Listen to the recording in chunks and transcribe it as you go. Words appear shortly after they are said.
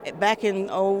Back in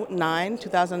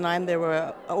 2009, there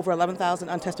were over 11,000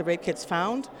 untested rape kits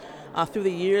found. Through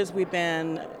the years, we've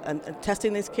been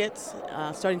testing these kits,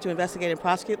 starting to investigate and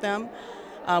prosecute them.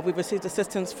 We've received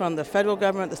assistance from the federal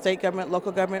government, the state government,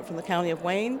 local government, from the county of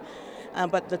Wayne.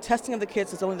 But the testing of the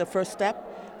kits is only the first step.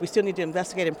 We still need to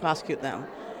investigate and prosecute them.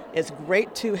 It's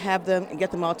great to have them and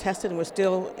get them all tested, and we're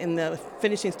still in the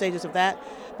finishing stages of that,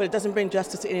 but it doesn't bring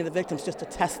justice to any of the victims just to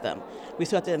test them. We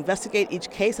still have to investigate each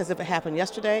case as if it happened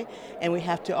yesterday, and we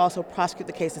have to also prosecute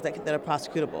the cases that are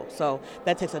prosecutable. So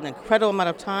that takes an incredible amount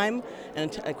of time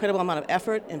and an incredible amount of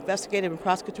effort, investigative and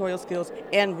prosecutorial skills,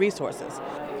 and resources.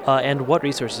 And what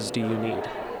resources do you need?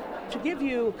 To give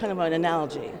you kind of an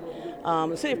analogy,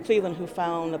 the city of Cleveland, who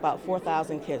found about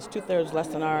 4,000 kits, 2/3 less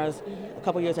than ours, a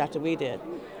couple years after we did,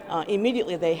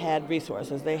 immediately they had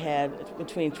resources. They had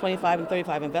between 25 and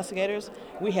 35 investigators.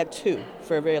 We had 2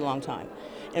 for a very long time.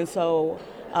 And so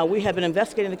we have been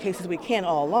investigating the cases we can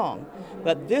all along.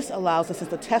 But this allows us, since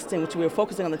the testing, which we were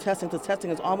focusing on the testing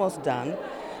is almost done,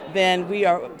 then we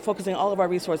are focusing all of our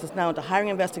resources now into hiring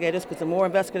investigators, because the more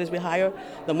investigators we hire,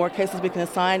 the more cases we can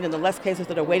assign and the less cases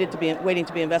that are waiting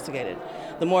to be investigated.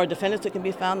 The more defendants that can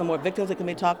be found, the more victims that can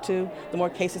be talked to, the more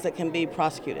cases that can be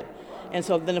prosecuted. And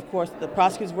so then, of course, the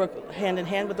prosecutors work hand in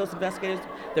hand with those investigators.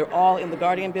 They're all in the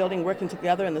Guardian building working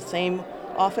together in the same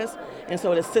office, and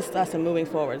so it assists us in moving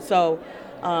forward. So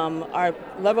our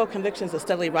level of convictions is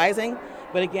steadily rising,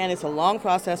 but again, it's a long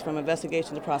process from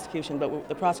investigation to prosecution, but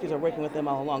the prosecutors are working with them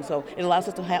all along. So it allows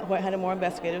us to handle more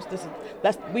investigators.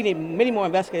 We need many more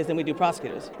investigators than we do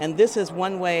prosecutors. And this is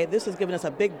one way, this has given us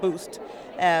a big boost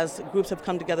as groups have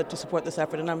come together to support this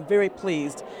effort, and I'm very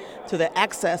pleased to the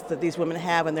access that these women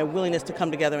have and their willingness to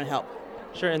come together and help.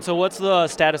 Sure, and so what's the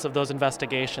status of those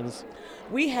investigations?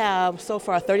 We have so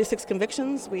far 36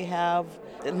 convictions. We have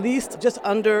at least just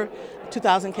under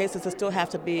 2,000 cases that still have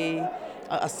to be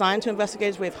assigned to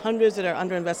investigators. We have hundreds that are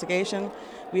under investigation.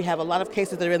 We have a lot of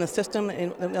cases that are in the system,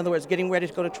 in other words, getting ready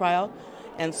to go to trial.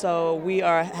 And so we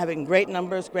are having great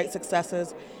numbers, great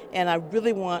successes, and I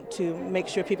really want to make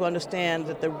sure people understand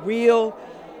that the real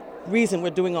reason we're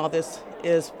doing all this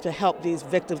is to help these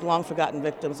victims, long-forgotten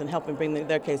victims, and help them bring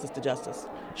their cases to justice.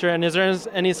 Sure, and is there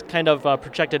any kind of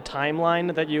projected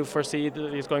timeline that you foresee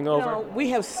these going over? We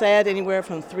have said anywhere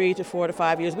from 3 to 4 to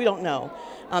 5 years. We don't know.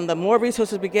 The more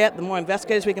resources we get, the more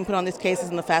investigators we can put on these cases,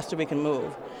 and the faster we can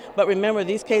move. But remember,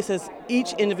 these cases,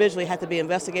 each individually have to be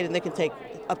investigated, and they can take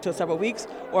up to several weeks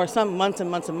or some months and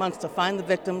months and months to find the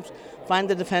victims, find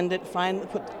the defendant,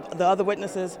 put the other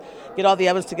witnesses, get all the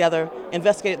evidence together,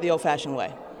 investigate it the old-fashioned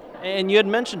way. And you had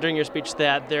mentioned during your speech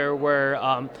that there were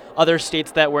other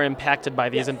states that were impacted by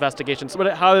these investigations.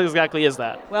 But how exactly is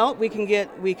that? Well, we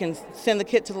can send the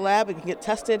kit to the lab, we can get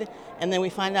tested, and then we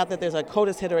find out that there's a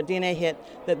CODIS hit or a DNA hit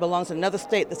that belongs to another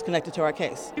state that's connected to our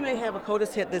case. We may have a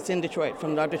CODIS hit that's in Detroit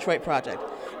from our Detroit project,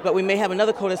 but we may have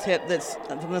another CODIS hit that's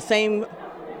from the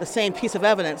same piece of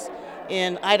evidence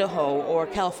in Idaho or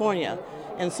California.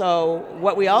 And so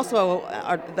what we also,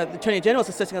 the Attorney General is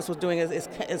assisting us with doing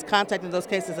is contacting those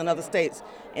cases in other states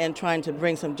and trying to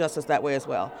bring some justice that way as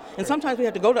well. And sometimes we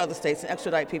have to go to other states and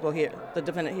extradite people here, the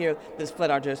defendant here that's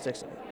fled our jurisdiction.